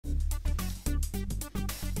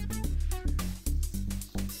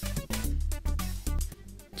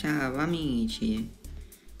Ciao amici,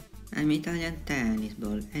 I'm Italian Tennis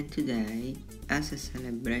Ball and today, as a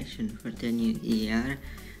celebration for the new year,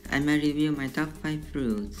 I'm gonna review my top 5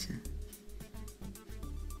 fruits.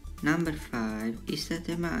 Number 5 is the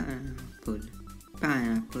pineapple.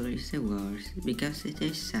 Pineapple is the worst because it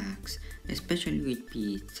tastes sucks, especially with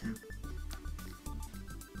pizza.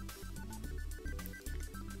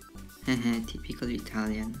 Typical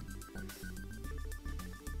Italian.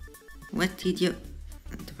 What did you...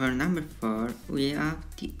 For number 4, we have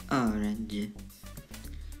the orange.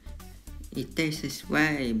 It tastes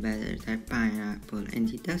way better than pineapple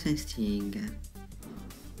and it doesn't sting.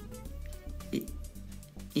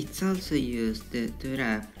 It's also used to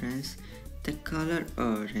reference the color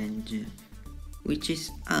orange, which is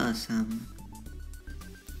awesome.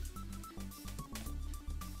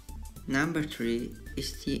 Number 3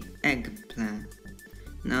 is the eggplant.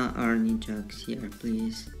 No orny jokes here,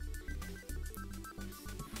 please.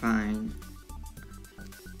 Fine.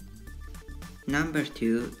 Number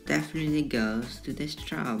 2 definitely goes to the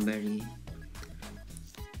strawberry.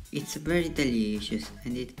 It's very delicious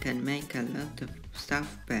and it can make a lot of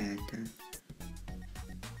stuff better.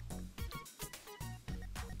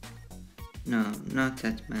 No, not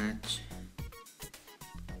that much.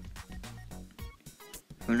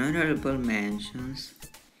 For honorable mentions,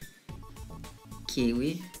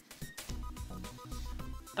 kiwi,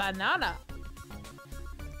 banana,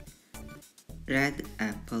 red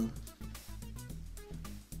apple,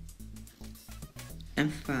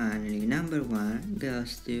 and finally number 1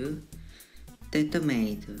 goes to the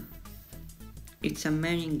tomato. It's a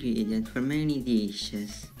main ingredient for many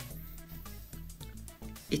dishes.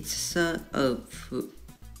 It's so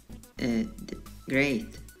great.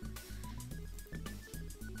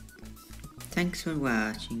 Thanks for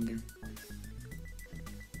watching.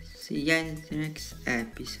 See you in the next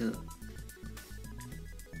episode.